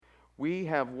We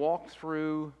have walked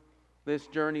through this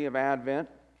journey of Advent.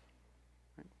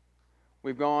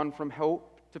 We've gone from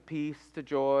hope to peace to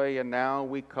joy, and now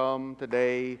we come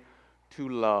today to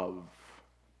love.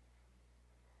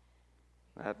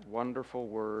 That wonderful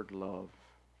word, love.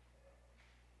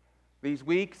 These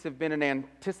weeks have been an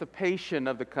anticipation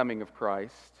of the coming of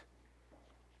Christ,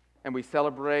 and we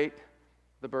celebrate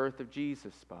the birth of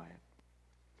Jesus by it.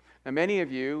 Now, many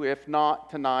of you, if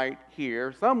not tonight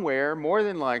here, somewhere, more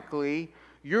than likely,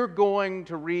 you're going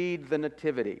to read the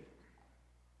Nativity.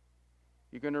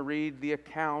 You're going to read the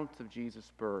account of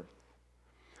Jesus' birth.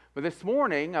 But this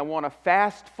morning, I want to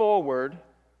fast forward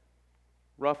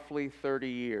roughly 30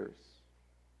 years.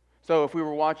 So if we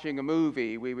were watching a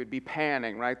movie, we would be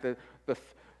panning, right? The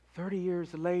 30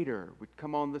 years later would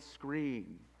come on the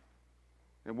screen.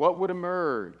 And what would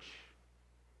emerge?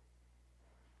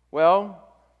 Well,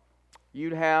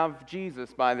 you'd have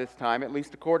Jesus by this time, at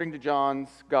least according to John's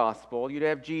Gospel. You'd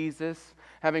have Jesus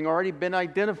having already been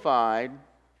identified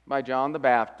by John the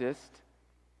Baptist.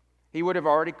 He would have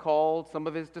already called some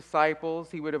of his disciples.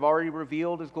 He would have already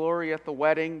revealed his glory at the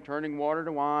wedding, turning water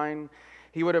to wine.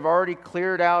 He would have already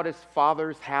cleared out his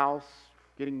Father's house,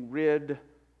 getting rid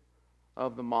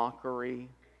of the mockery.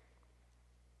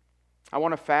 I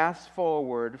want to fast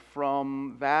forward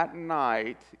from that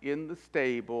night in the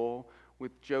stable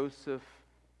with Joseph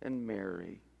and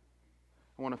Mary.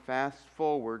 I want to fast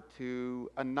forward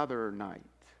to another night.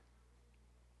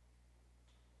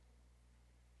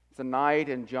 It's a night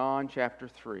in John chapter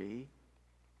 3.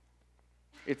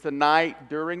 It's a night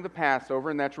during the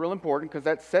Passover, and that's real important because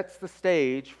that sets the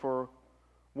stage for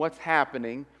what's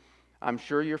happening. I'm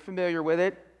sure you're familiar with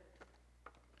it.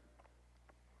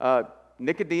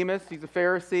 Nicodemus, he's a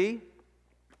Pharisee.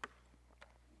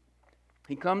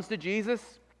 He comes to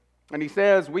Jesus and he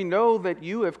says, "We know that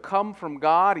you have come from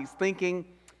God." He's thinking,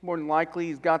 more than likely,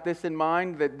 he's got this in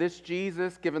mind, that this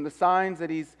Jesus, given the signs that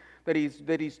he's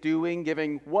doing,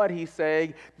 giving what he's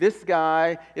saying, this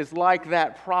guy is like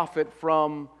that prophet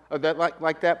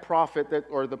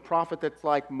the prophet that's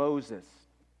like Moses.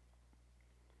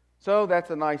 So that's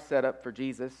a nice setup for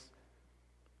Jesus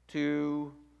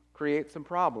to create some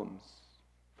problems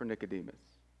for Nicodemus.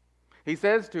 He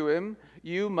says to him,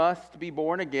 "You must be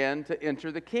born again to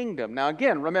enter the kingdom." Now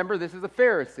again, remember, this is a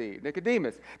Pharisee,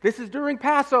 Nicodemus. This is during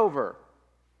Passover.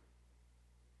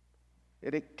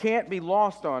 It can't be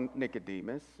lost on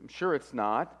Nicodemus. I'm sure it's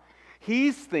not.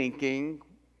 He's thinking,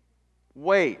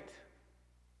 wait,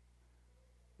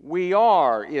 we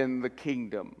are in the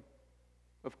kingdom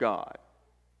of God.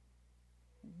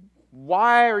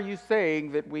 Why are you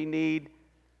saying that we need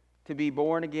to be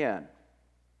born again?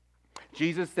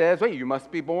 Jesus says, wait, you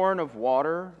must be born of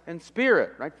water and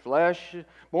spirit, right?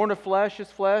 Born of flesh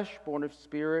is flesh, born of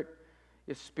spirit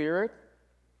is spirit.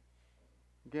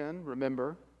 Again,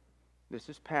 remember, this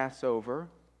is Passover.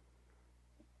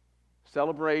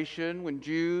 Celebration when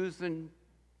Jews and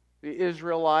the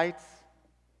Israelites,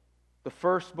 the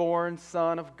firstborn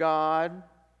son of God,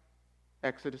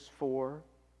 Exodus 4.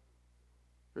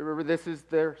 Remember, this is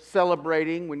they're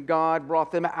celebrating when God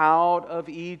brought them out of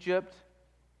Egypt.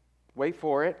 Wait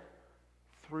for it.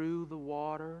 Through the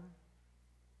water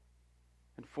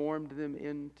and formed them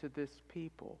into this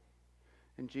people.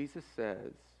 And Jesus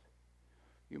says,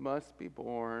 you must be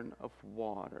born of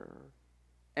water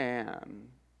and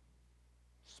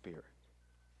spirit.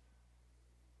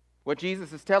 What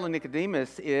Jesus is telling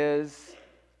Nicodemus is,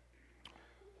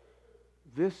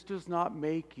 this does not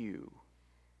make you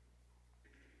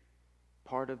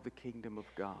part of the kingdom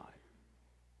of God.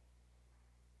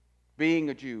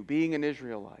 Being a Jew, being an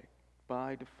Israelite,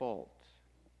 by default.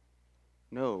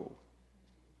 No.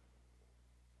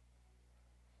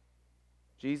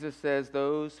 Jesus says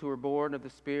those who are born of the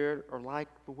Spirit are like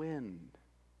the wind.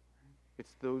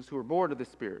 It's those who are born of the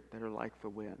Spirit that are like the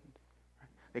wind.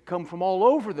 They come from all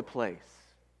over the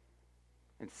place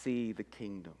and see the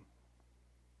kingdom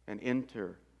and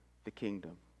enter the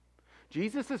kingdom.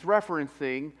 Jesus is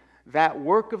referencing that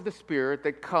work of the Spirit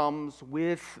that comes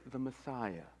with the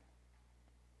Messiah.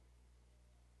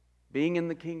 Being in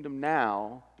the kingdom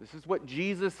now, this is what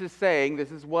Jesus is saying, this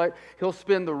is what he'll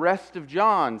spend the rest of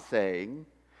John saying,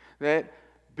 that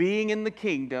being in the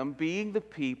kingdom, being the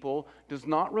people, does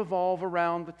not revolve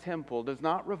around the temple, does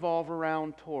not revolve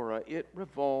around Torah, it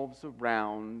revolves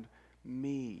around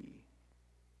me.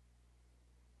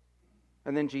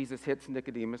 And then Jesus hits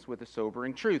Nicodemus with a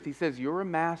sobering truth. He says, you're a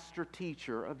master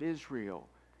teacher of Israel,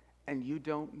 and you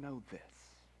don't know this.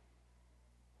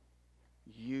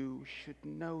 You should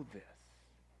know this.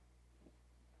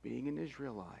 Being an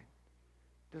Israelite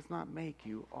does not make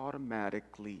you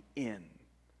automatically in.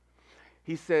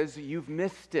 He says, you've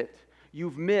missed it.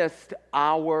 You've missed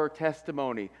our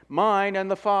testimony, mine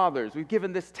and the Father's. We've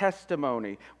given this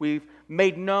testimony. We've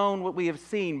made known what we have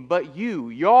seen. But you,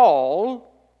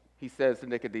 y'all, he says to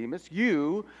Nicodemus,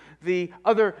 you, the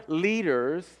other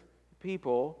leaders,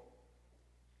 people,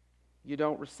 you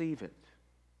don't receive it.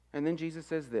 And then Jesus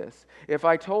says this, if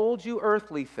I told you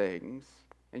earthly things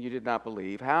and you did not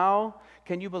believe, how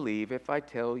can you believe if I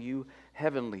tell you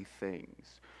heavenly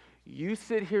things? You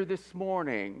sit here this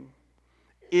morning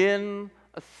in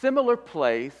a similar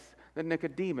place that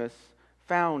Nicodemus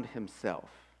found himself.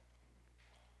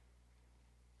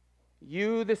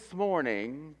 You this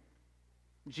morning,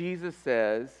 Jesus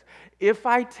says, if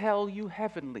I tell you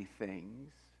heavenly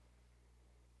things,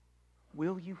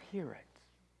 will you hear it?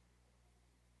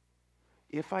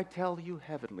 If I tell you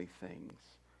heavenly things,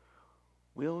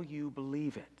 will you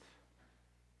believe it?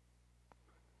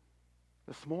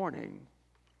 This morning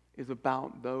is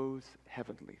about those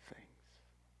heavenly things,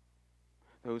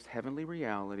 those heavenly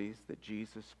realities that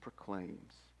Jesus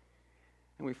proclaims.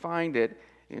 And we find it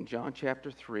in John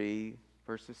chapter 3,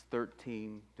 verses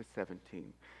 13 to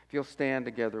 17. If you'll stand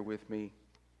together with me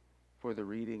for the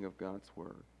reading of God's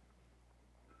Word.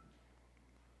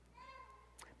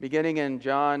 Beginning in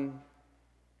John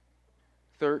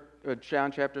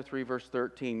chapter 3, verse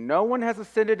 13. No one has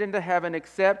ascended into heaven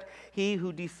except he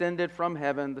who descended from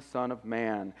heaven, the Son of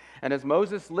Man. And as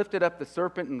Moses lifted up the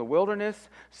serpent in the wilderness,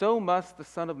 so must the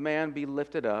Son of Man be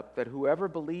lifted up, that whoever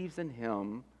believes in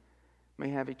him may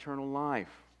have eternal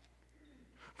life.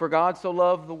 For God so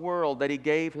loved the world that he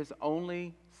gave his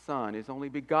only Son, his only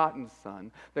begotten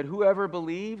Son, that whoever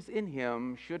believes in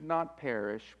him should not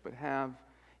perish, but have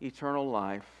eternal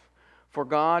life. For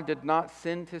God did not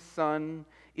send his Son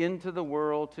into the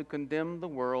world to condemn the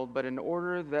world, but in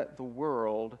order that the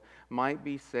world might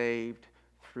be saved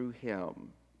through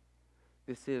him.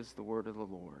 This is the word of the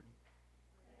Lord.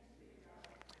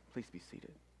 Please be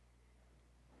seated.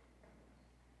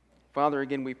 Father,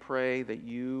 again we pray that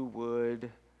you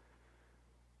would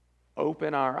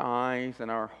open our eyes and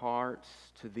our hearts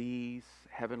to these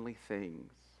heavenly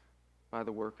things by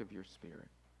the work of your Spirit.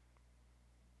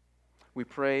 We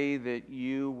pray that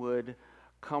you would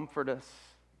comfort us,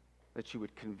 that you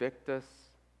would convict us,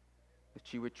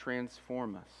 that you would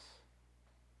transform us,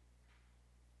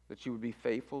 that you would be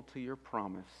faithful to your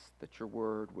promise, that your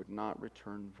word would not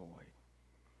return void.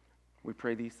 We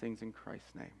pray these things in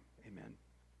Christ's name. Amen.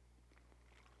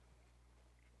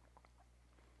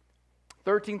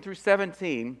 13 through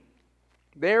 17,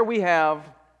 there we have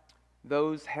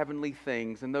those heavenly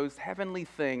things, and those heavenly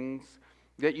things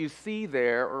that you see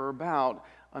there are about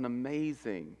an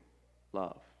amazing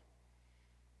love.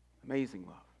 Amazing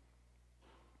love.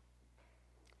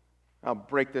 I'll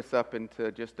break this up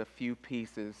into just a few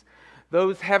pieces.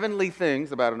 Those heavenly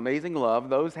things about an amazing love,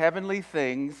 those heavenly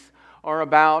things are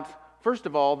about, first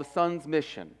of all, the Son's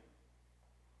mission.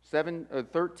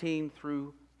 13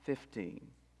 through 15.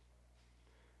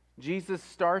 Jesus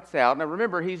starts out, now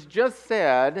remember, he's just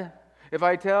said, if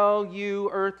I tell you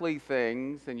earthly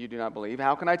things and you do not believe,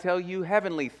 how can I tell you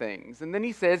heavenly things? And then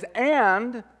he says,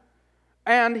 and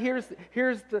here's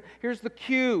the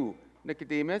cue,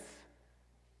 Nicodemus.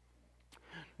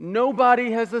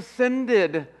 Nobody has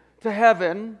ascended to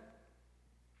heaven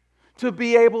to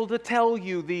be able to tell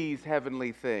you these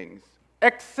heavenly things,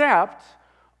 except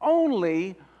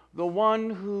only the one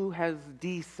who has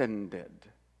descended.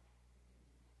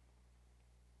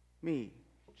 Me,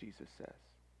 Jesus says.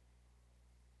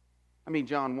 I mean,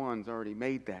 John 1's already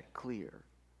made that clear.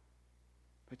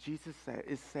 But Jesus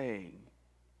is saying,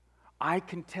 I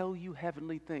can tell you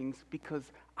heavenly things because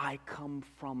I come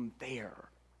from there.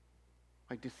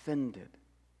 I descended.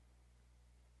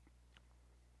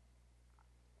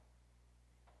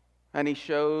 And he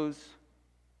shows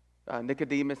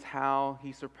Nicodemus how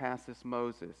he surpasses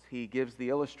Moses. He gives the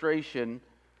illustration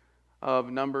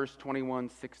of Numbers 21,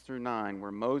 6 through 9,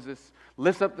 where Moses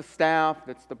lifts up the staff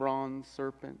that's the bronze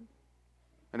serpent.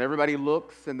 And everybody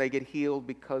looks and they get healed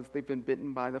because they've been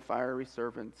bitten by the fiery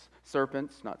serpents,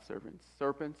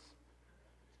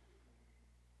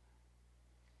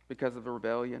 because of the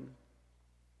rebellion.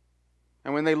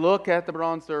 And when they look at the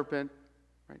bronze serpent,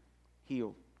 right,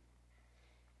 healed.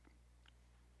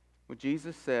 Well,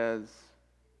 Jesus says,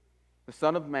 the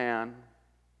Son of Man,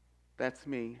 that's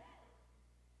me,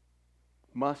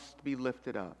 must be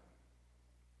lifted up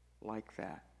like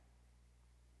that.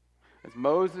 As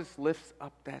Moses lifts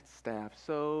up that staff,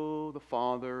 so the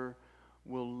Father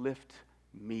will lift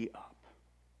me up.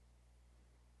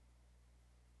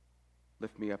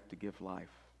 Lift me up to give life.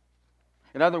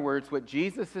 In other words, what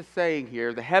Jesus is saying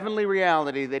here, the heavenly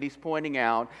reality that he's pointing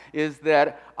out, is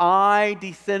that I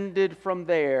descended from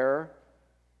there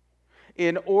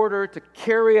in order to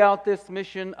carry out this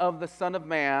mission of the Son of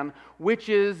Man, which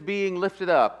is being lifted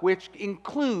up, which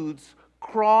includes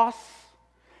cross,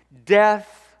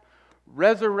 death,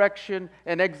 resurrection,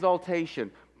 and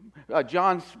exaltation.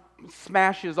 John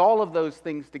smashes all of those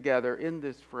things together in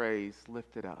this phrase,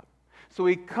 lifted up. So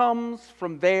he comes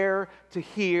from there to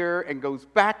here and goes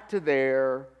back to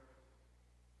there,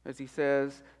 as he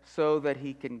says, so that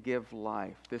he can give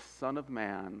life. This Son of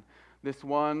Man, this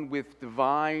one with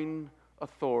divine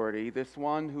authority, this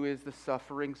one who is the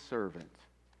suffering servant.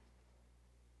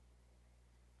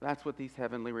 That's what these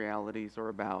heavenly realities are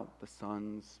about, the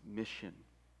Son's mission.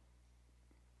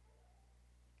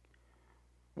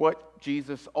 What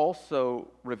Jesus also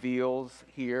reveals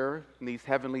here in these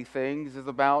heavenly things is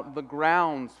about the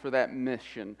grounds for that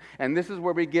mission. And this is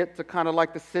where we get to kind of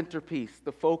like the centerpiece,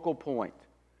 the focal point.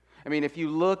 I mean, if you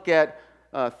look at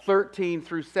 13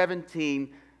 through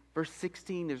 17, verse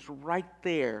 16 is right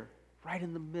there, right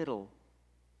in the middle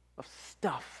of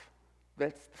stuff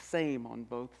that's the same on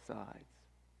both sides.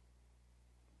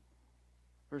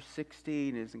 Verse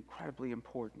 16 is incredibly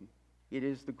important. It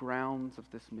is the grounds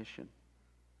of this mission.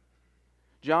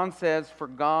 John says, "For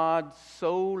God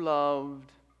so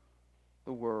loved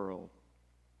the world."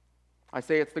 I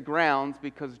say it's the grounds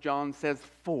because John says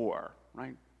 "for,"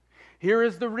 right? Here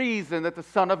is the reason that the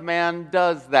Son of Man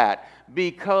does that.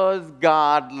 Because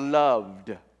God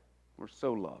loved. We're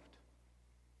so loved.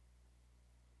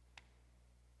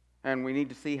 And we need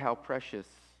to see how precious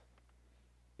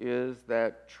is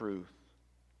that truth,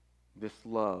 this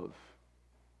love,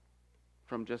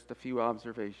 from just a few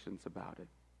observations about it.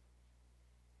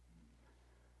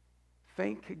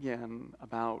 Think again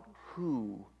about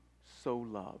who so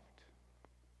loved.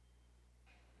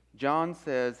 John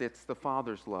says it's the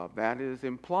Father's love. That is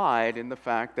implied in the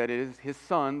fact that it is His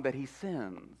Son that He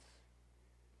sends.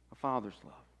 A Father's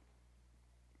love.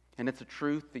 And it's a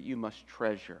truth that you must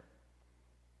treasure.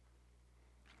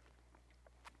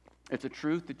 It's a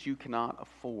truth that you cannot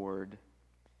afford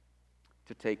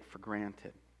to take for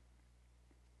granted.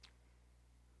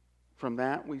 From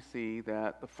that we see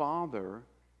that the Father,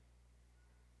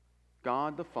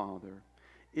 God the Father,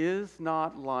 is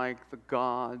not like the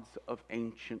gods of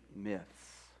ancient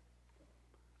myths,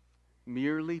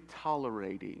 merely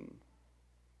tolerating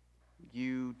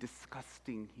you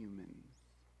disgusting humans,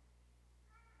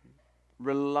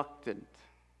 reluctant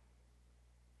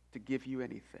to give you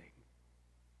anything.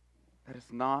 That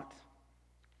is not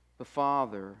the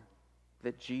Father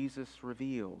that Jesus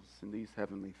reveals in these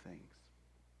heavenly things.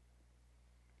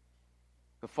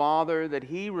 The Father that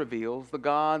He reveals, the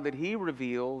God that He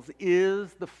reveals,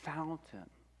 is the fountain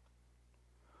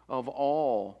of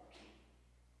all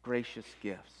gracious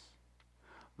gifts.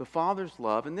 The Father's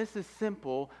love, and this is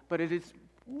simple, but it is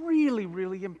really,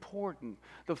 really important.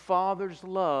 The Father's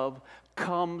love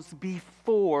comes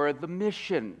before the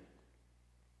mission.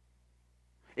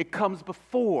 It comes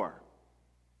before.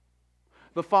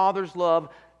 The Father's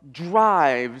love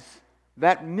drives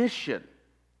that mission.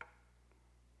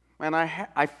 And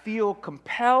I feel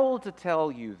compelled to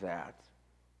tell you that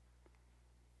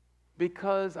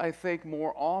because I think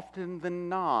more often than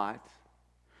not,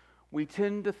 we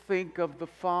tend to think of the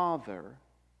Father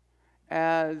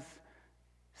as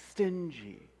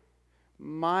stingy,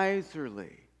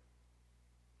 miserly.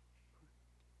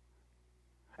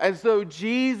 As though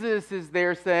Jesus is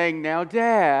there saying, "Now,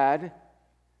 Dad,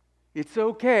 it's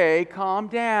okay, calm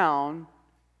down."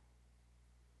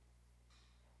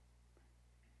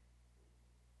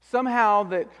 Somehow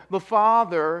that the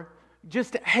Father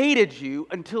just hated you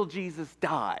until Jesus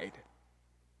died.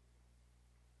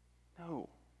 No.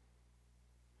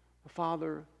 The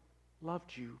Father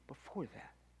loved you before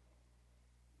that.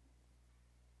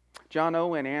 John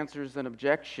Owen answers an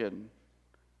objection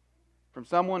from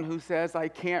someone who says, "I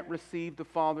can't receive the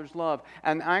Father's love."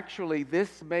 And actually,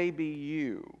 this may be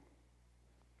you.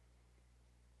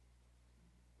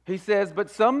 He says, "But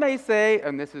some may say,"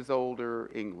 and this is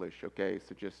older English, okay,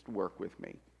 so just work with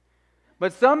me.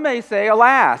 "But some may say,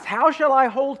 'Alas, how shall I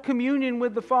hold communion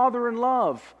with the Father in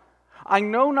love? I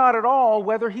know not at all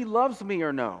whether He loves me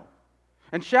or no.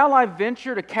 And shall I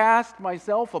venture to cast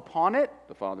myself upon it,'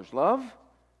 the Father's love?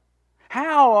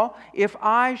 'How if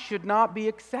I should not be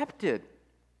accepted?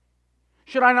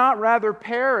 Should I not rather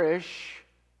perish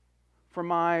for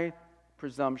my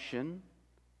presumption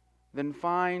than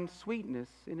find sweetness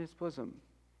in His bosom?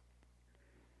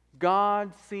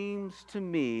 God seems to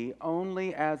me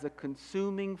only as a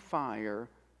consuming fire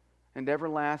and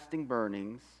everlasting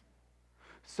burnings,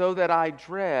 so that I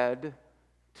dread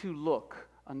to look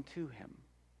unto Him.'"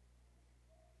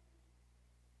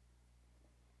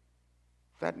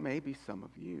 That may be some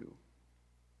of you.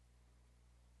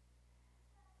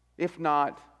 if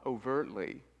not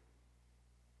overtly,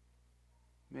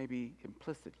 maybe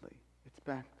implicitly. It's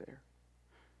back there.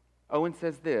 Owen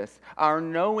says this, our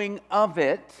knowing of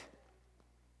it,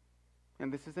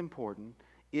 and this is important,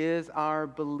 is our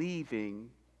believing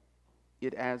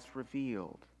it as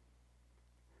revealed.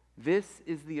 This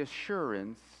is the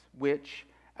assurance which,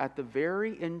 at the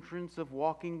very entrance of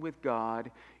walking with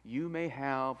God, you may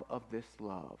have of this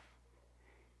love.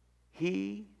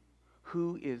 He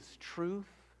who is truth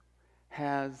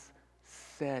has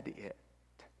said it.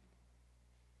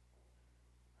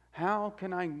 How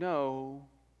can I know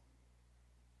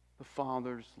the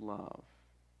Father's love?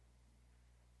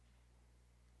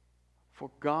 For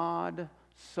God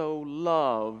so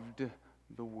loved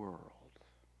the world.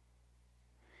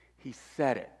 He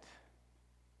said it.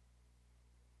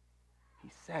 He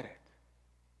said it.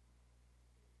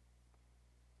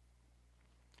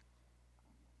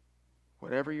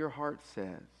 Whatever your heart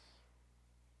says,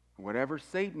 whatever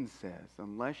Satan says,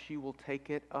 unless you will take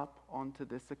it up onto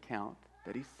this account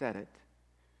that he said it,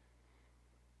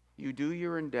 you do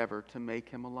your endeavor to make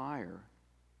him a liar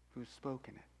who's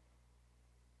spoken it.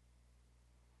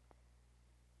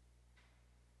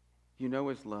 You know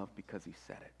his love because he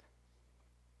said it.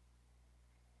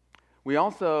 We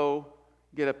also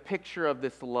get a picture of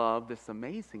this love, this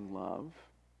amazing love,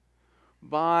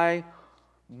 by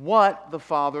what the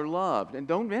Father loved. And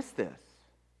don't miss this.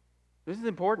 This is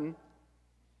important.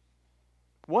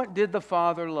 What did the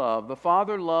Father love? The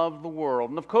Father loved the world.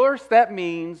 And of course, that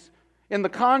means, in the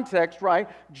context, right,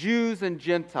 Jews and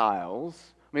Gentiles.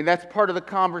 I mean, that's part of the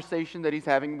conversation that he's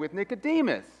having with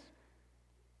Nicodemus.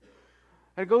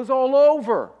 And it goes all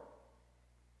over.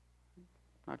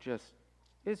 Not just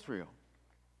Israel.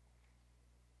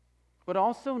 But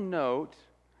also note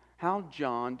how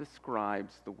John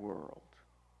describes the world.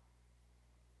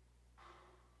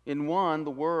 In one,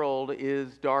 the world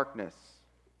is darkness.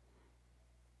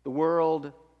 The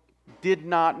world did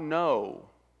not know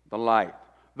the light.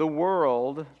 The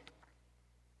world,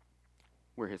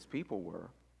 where his people were,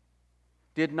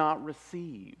 did not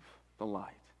receive the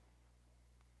light.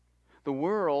 The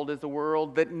world is a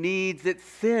world that needs its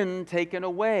sin taken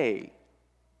away.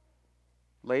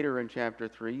 Later in chapter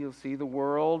 3, you'll see the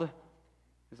world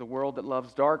is a world that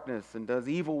loves darkness and does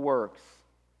evil works,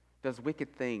 does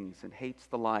wicked things, and hates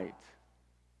the light.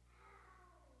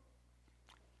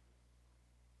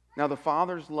 Now, the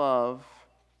Father's love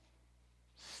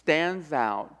stands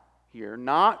out here,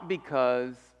 not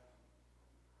because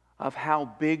of how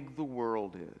big the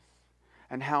world is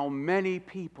and how many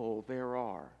people there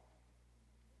are.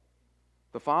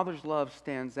 The Father's love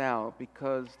stands out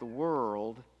because the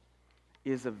world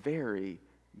is a very,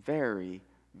 very,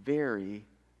 very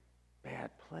bad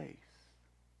place.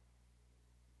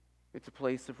 It's a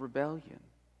place of rebellion.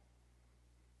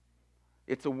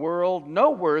 It's a world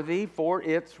noteworthy for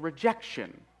its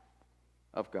rejection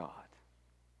of God.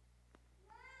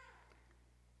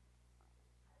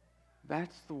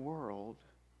 That's the world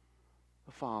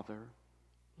the Father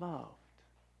loved.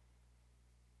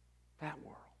 That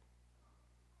world.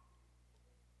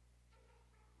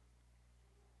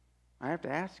 I have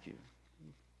to ask you,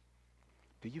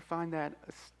 do you find that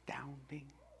astounding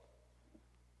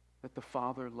that the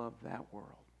Father loved that world?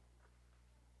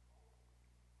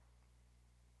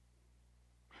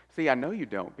 See, I know you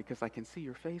don't because I can see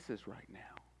your faces right now.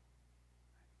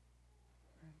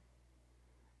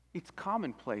 It's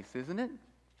commonplace, isn't it?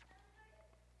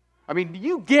 I mean,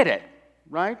 you get it,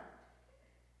 right?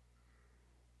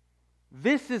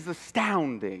 This is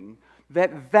astounding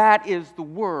that is the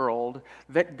world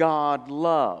that God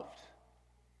loved.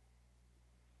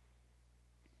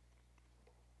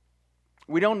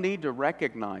 We don't need to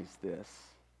recognize this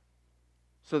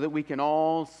so that we can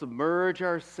all submerge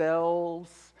ourselves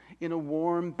in a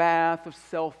warm bath of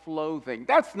self-loathing.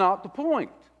 That's not the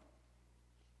point.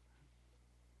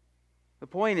 The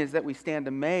point is that we stand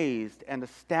amazed and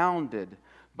astounded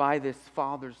by this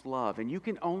Father's love. And you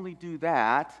can only do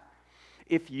that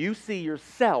if you see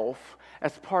yourself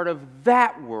as part of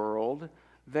that world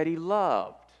that he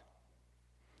loved.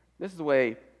 This is the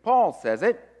way Paul says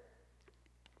it.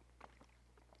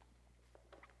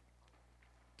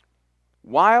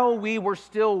 While we were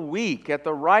still weak, at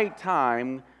the right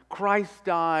time, Christ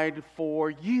died for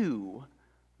you,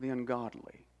 the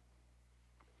ungodly.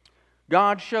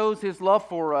 God shows his love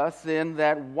for us in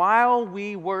that while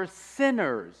we were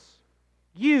sinners,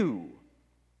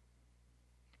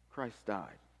 Christ died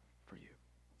for you.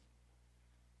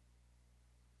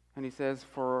 And he says,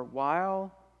 for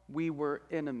while we were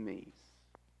enemies,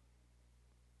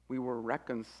 we were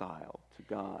reconciled to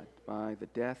God by the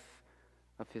death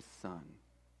of his Son.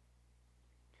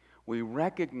 we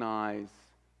recognize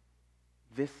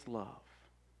this love,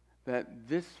 that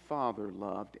this Father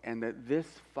loved, and that this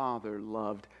Father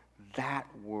loved that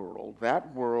world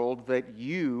that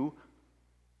you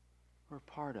are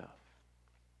part of.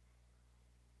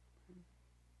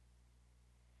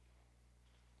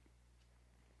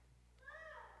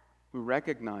 We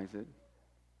recognize it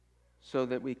so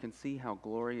that we can see how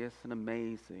glorious and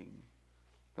amazing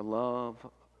the love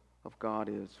of God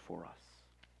is for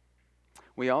us.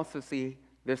 We also see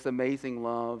this amazing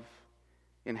love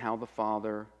in how the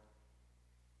Father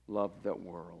loved that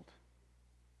world.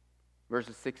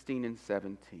 Verses 16 and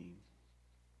 17.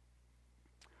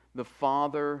 The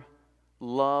Father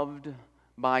loved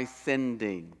by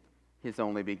sending His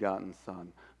only begotten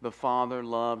Son. The Father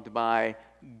loved by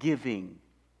giving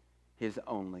His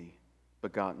only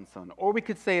begotten Son. Or we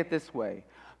could say it this way.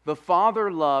 The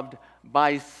Father loved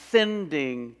by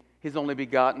sending His only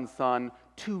begotten Son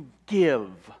to give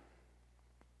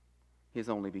His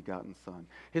only begotten Son.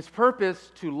 His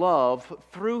purpose to love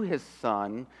through His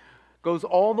Son goes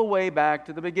all the way back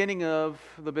to the beginning of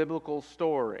the biblical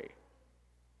story.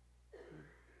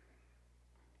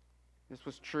 This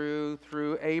was true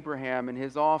through Abraham and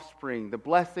his offspring. The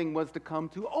blessing was to come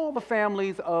to all the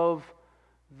families of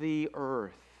the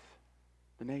earth,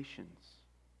 the nations.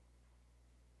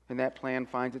 And that plan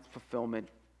finds its fulfillment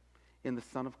in the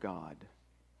Son of God,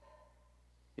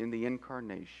 in the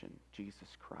incarnation, Jesus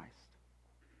Christ.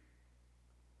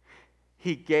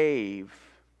 He gave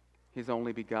His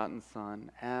only begotten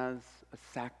Son as a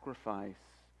sacrifice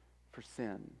for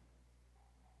sin.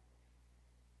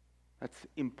 That's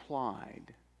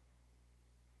implied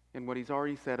in what He's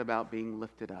already said about being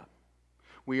lifted up.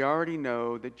 We already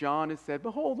know that John has said,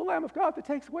 "Behold, the Lamb of God that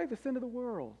takes away the sin of the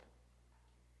world."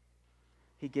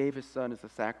 He gave His Son as a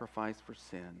sacrifice for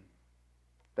sin,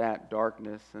 that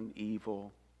darkness and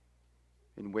evil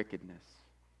and wickedness.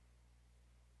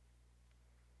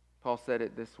 Paul said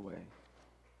it this way.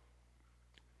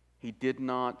 He did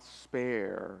not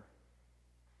spare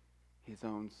His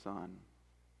own Son,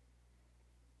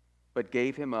 but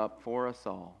gave Him up for us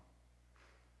all.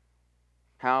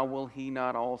 How will He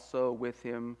not also with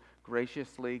Him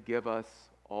graciously give us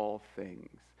all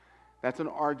things? That's an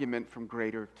argument from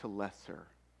greater to lesser.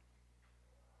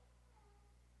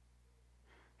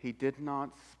 He did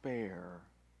not spare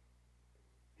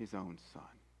His own Son.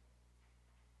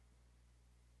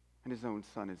 And His own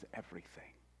Son is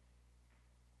everything.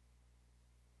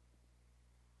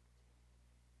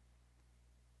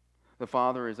 The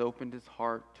Father has opened His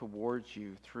heart towards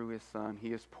you through His Son.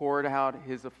 He has poured out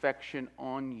His affection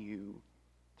on you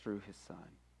through His Son.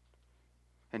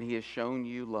 And He has shown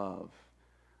you love,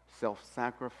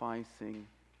 self-sacrificing,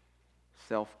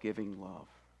 self-giving love.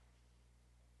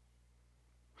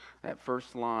 That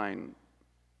first line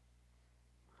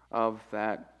of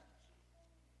that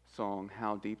song,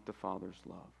 "How Deep the Father's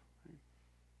Love."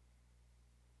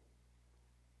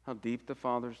 How deep the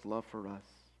Father's love for us.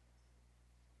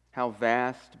 How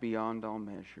vast beyond all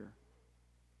measure,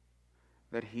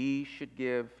 that He should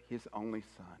give His only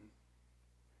Son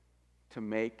to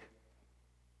make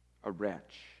a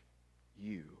wretch,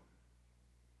 you,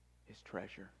 His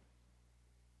treasure.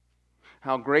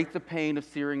 How great the pain of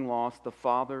searing loss, the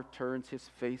Father turns His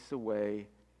face away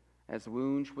as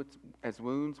wounds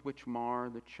which mar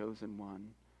the chosen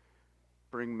one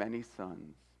bring many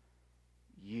sons,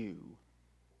 you,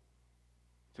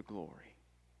 to glory.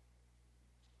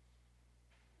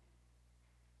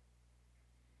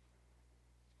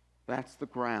 That's the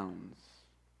grounds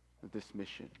of this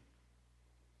mission.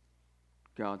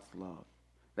 God's love.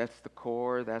 That's the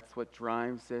core. That's what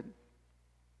drives it.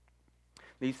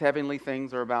 These heavenly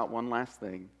things are about one last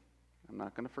thing. I'm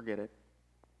not going to forget it.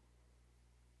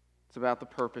 It's about the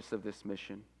purpose of this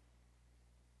mission.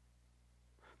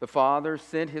 The Father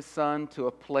sent His Son to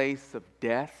a place of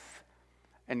death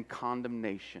and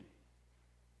condemnation.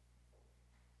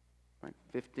 Right?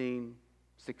 15,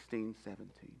 16, 17.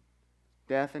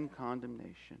 Death and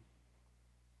condemnation.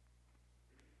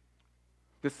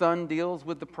 The Son deals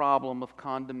with the problem of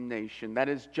condemnation. That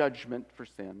is judgment for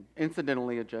sin.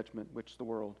 Incidentally, a judgment which the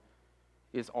world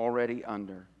is already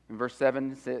under. In verse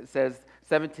 7 it says,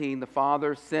 17, the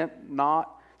Father sent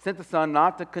the Son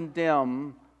not to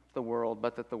condemn the world,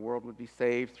 but that the world would be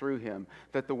saved through Him,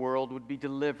 that the world would be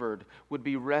delivered, would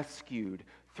be rescued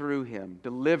through Him,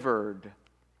 delivered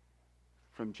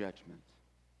from judgment.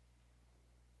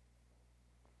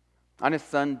 And His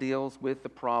Son deals with the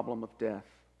problem of death.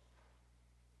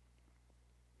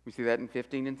 We see that in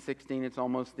 15 and 16. It's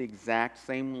almost the exact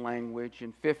same language.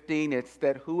 In 15, it's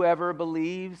that whoever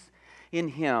believes in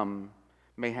Him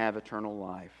may have eternal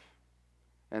life.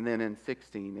 And then in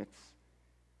 16, it's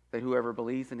that whoever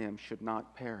believes in him should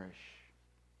not perish,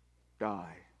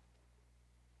 die,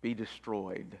 be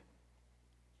destroyed,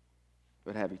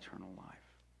 but have eternal life.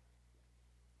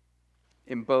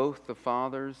 In both, the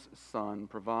Father's Son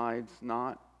provides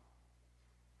not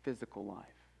physical life,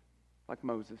 like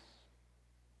Moses.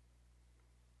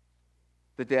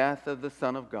 The death of the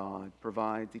Son of God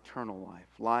provides eternal life,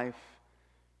 life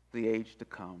the age to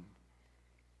come.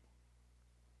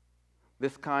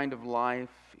 This kind of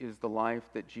life is the life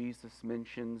that Jesus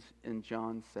mentions in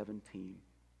John 17.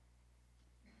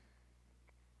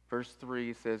 Verse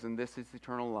 3 says, "And this is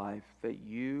eternal life,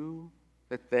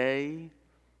 that they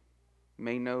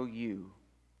may know you,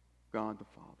 God the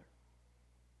Father,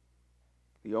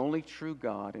 the only true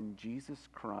God, and Jesus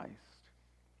Christ,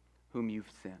 whom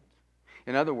you've sent."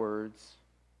 In other words,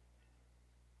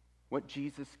 what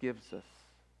Jesus gives us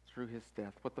through his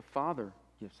death, what the Father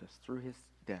gives us through his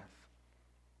death,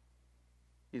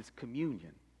 is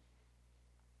communion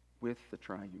with the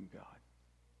triune God.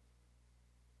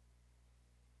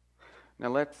 Now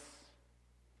let's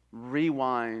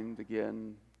rewind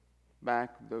again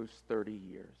back those 30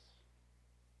 years.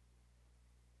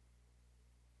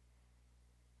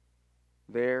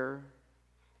 There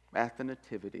at the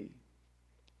Nativity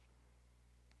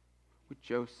with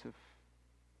Joseph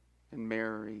and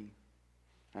Mary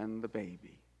and the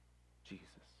baby, Jesus,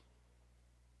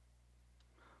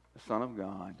 the Son of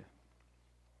God,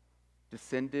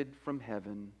 descended from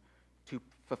heaven to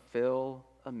fulfill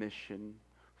a mission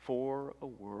for a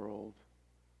world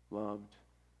loved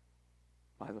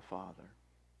by the Father.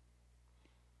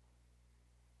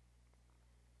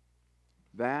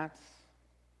 That's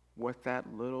what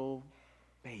that little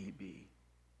baby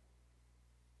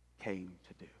came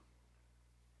to do.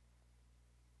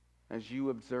 As you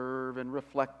observe and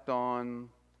reflect on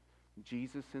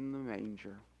Jesus in the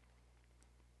manger,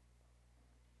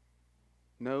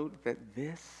 note that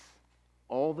this,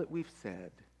 all that we've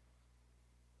said,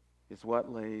 is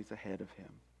what lays ahead of him.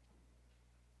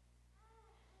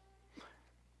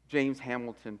 James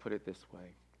Hamilton put it this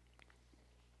way: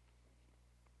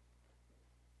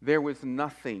 there was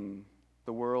nothing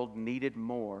the world needed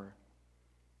more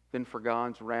than for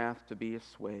God's wrath to be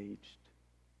assuaged.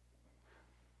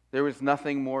 There was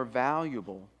nothing more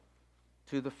valuable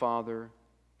to the Father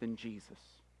than Jesus.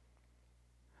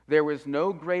 There was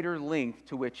no greater length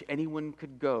to which anyone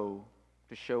could go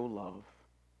to show love.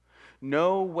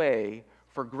 No way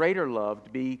for greater love to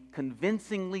be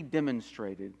convincingly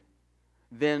demonstrated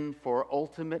than for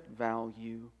ultimate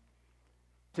value,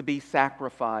 to be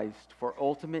sacrificed for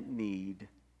ultimate need,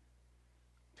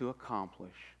 to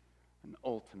accomplish an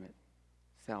ultimate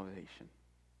salvation.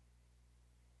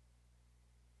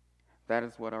 That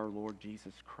is what our Lord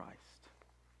Jesus Christ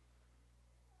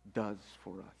does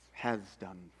for us, has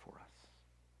done for us,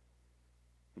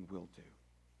 and will do.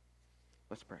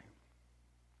 Let's pray.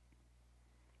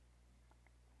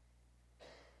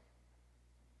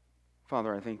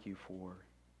 Father, I thank you for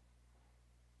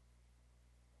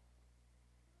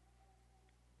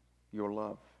your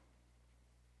love.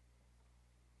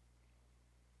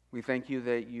 We thank you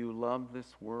that you love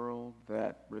this world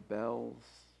that rebels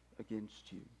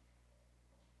against you.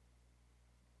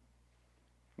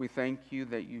 We thank you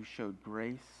that you showed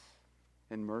grace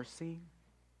and mercy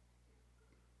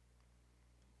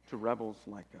to rebels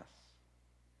like us.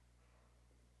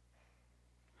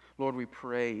 Lord, we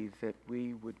pray that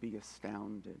we would be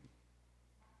astounded.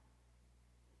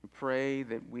 We pray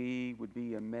that we would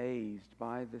be amazed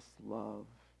by this love,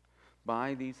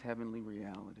 by these heavenly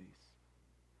realities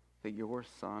that your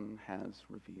Son has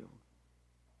revealed.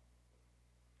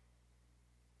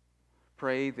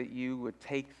 Pray that you would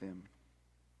take them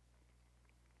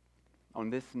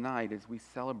on this night as we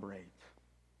celebrate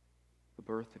the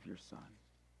birth of your Son.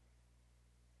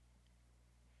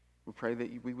 We pray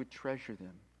that we would treasure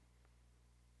them,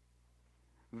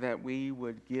 that we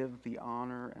would give the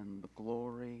honor and the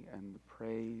glory and the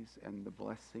praise and the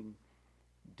blessing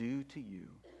due to you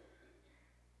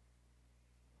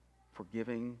for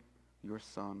giving your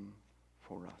Son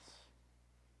for us.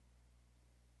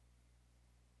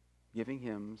 Giving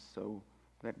him so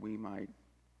that we might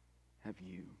have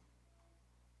you.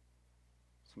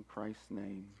 It's in Christ's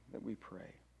name that we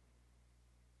pray.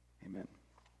 Amen.